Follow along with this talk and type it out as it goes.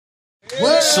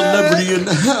What? Celebrity in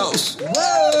the house.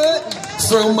 What?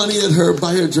 Throw money at her,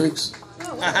 buy her drinks.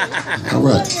 All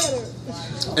right.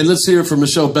 And let's hear it from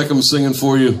Michelle Beckham singing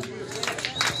for you.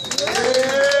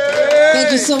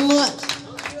 Thank you so much.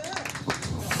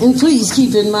 And please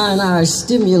keep in mind our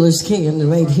stimulus can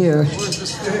right here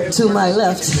to my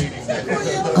left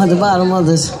on the bottom of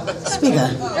the speaker.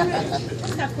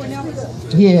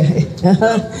 Yeah.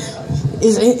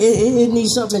 It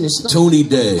needs something in the stomach. Tony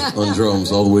Day on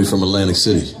drums all the way from Atlantic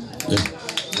City. Yeah.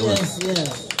 Yes,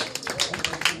 yes.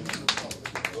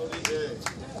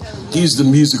 He's the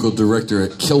musical director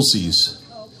at Kelsey's,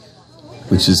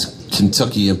 which is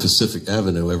Kentucky and Pacific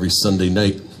Avenue every Sunday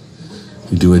night.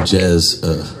 We do a jazz,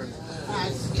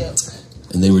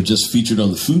 and they were just featured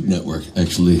on the Food Network,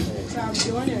 actually.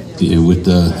 Yeah, with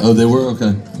they were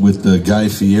okay with Guy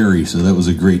Fieri, so that was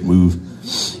a great move.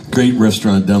 Great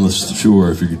restaurant down the shore.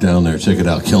 If you're down there, check it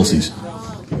out, Kelsey's.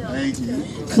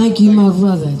 Thank you, my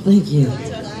brother. Thank you.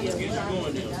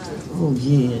 Oh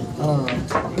yeah.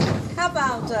 How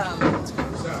about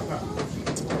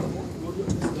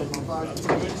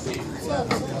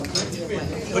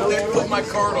Put my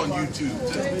card on YouTube.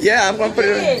 Yeah, I'm gonna put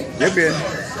it in. You're good.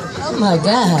 Oh my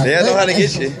God. Yeah, I know how to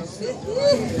get you.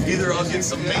 Either I'll get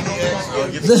some maniacs or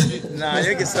I'll get some... Nah,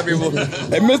 you'll get some people.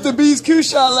 Hey, Mr. B's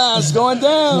Q-Shot Lounge going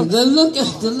down. The look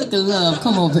of love.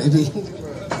 Come on, baby.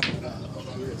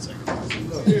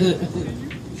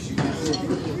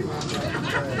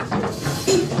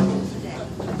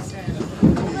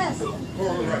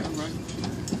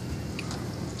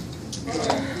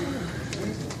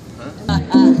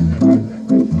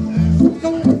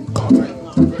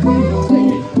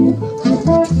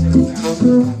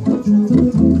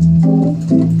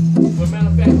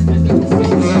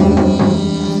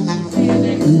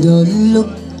 The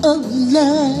look of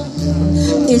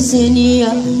love is in your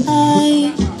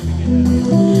eye.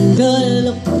 The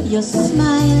look of your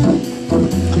smile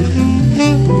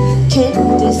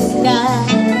can't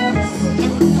disguise.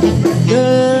 The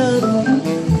look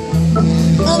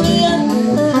of your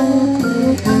love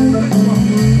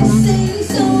sings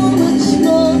so much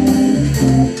more.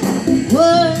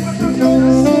 Words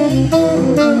don't say,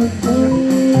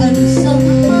 and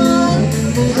someone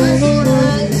has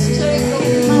take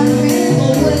my dream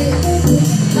away.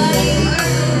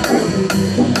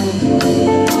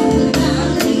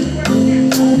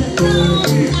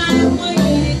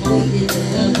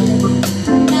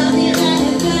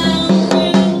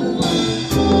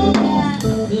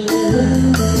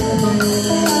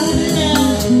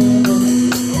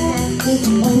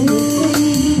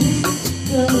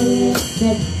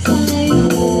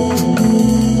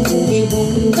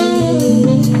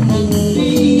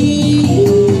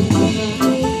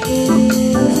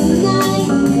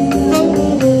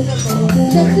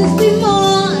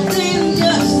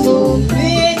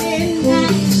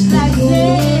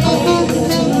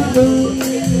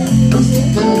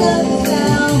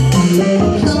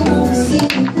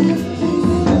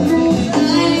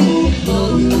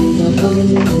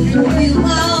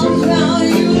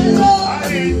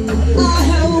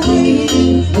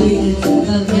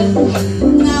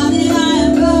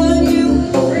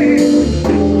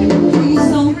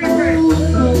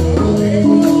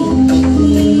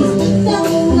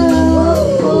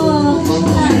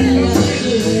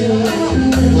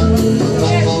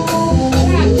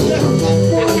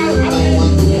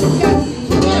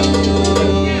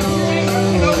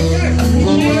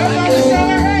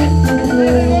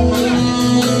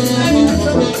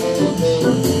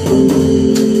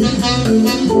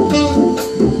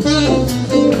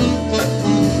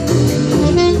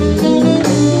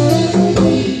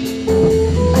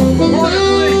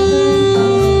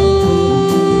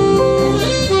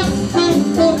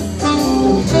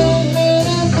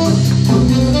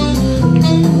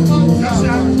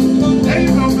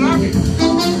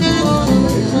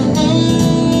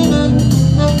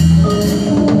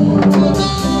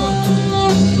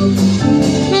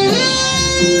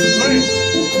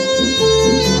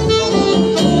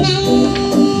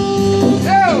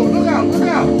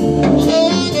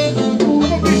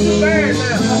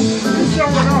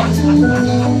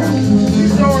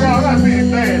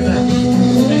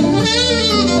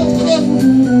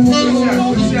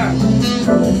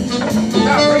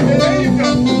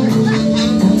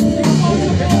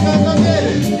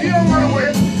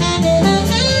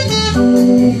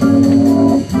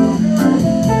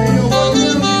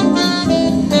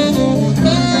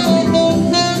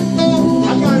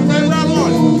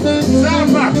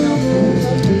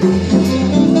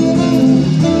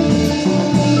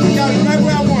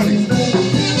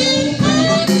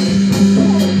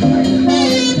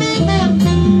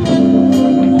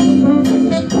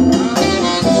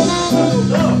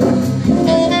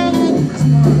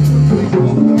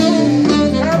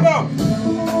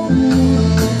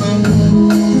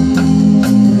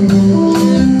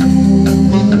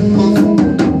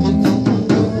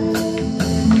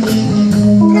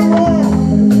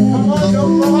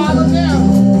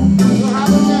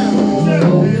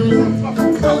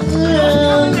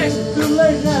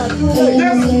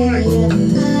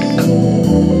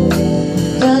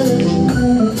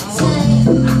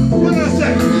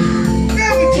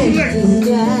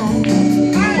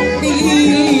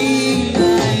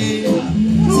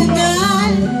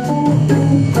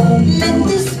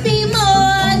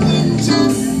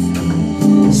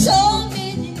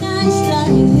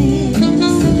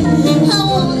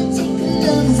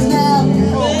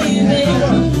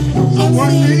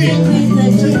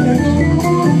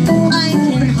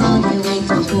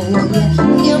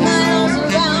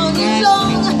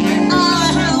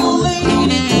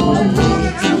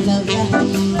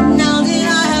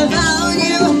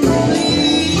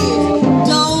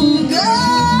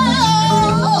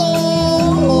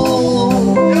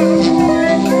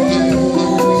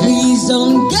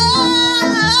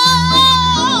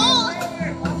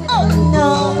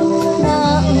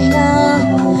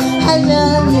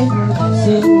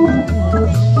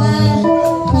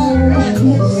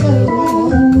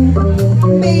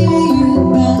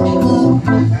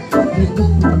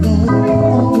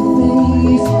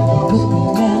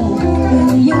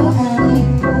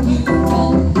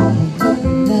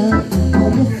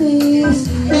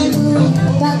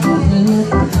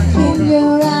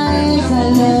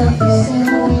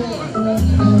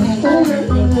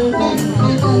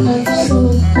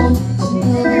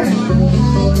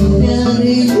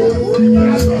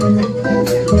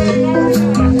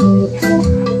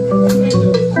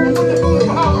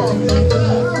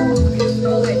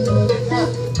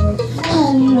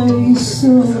 I love you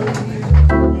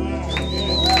so.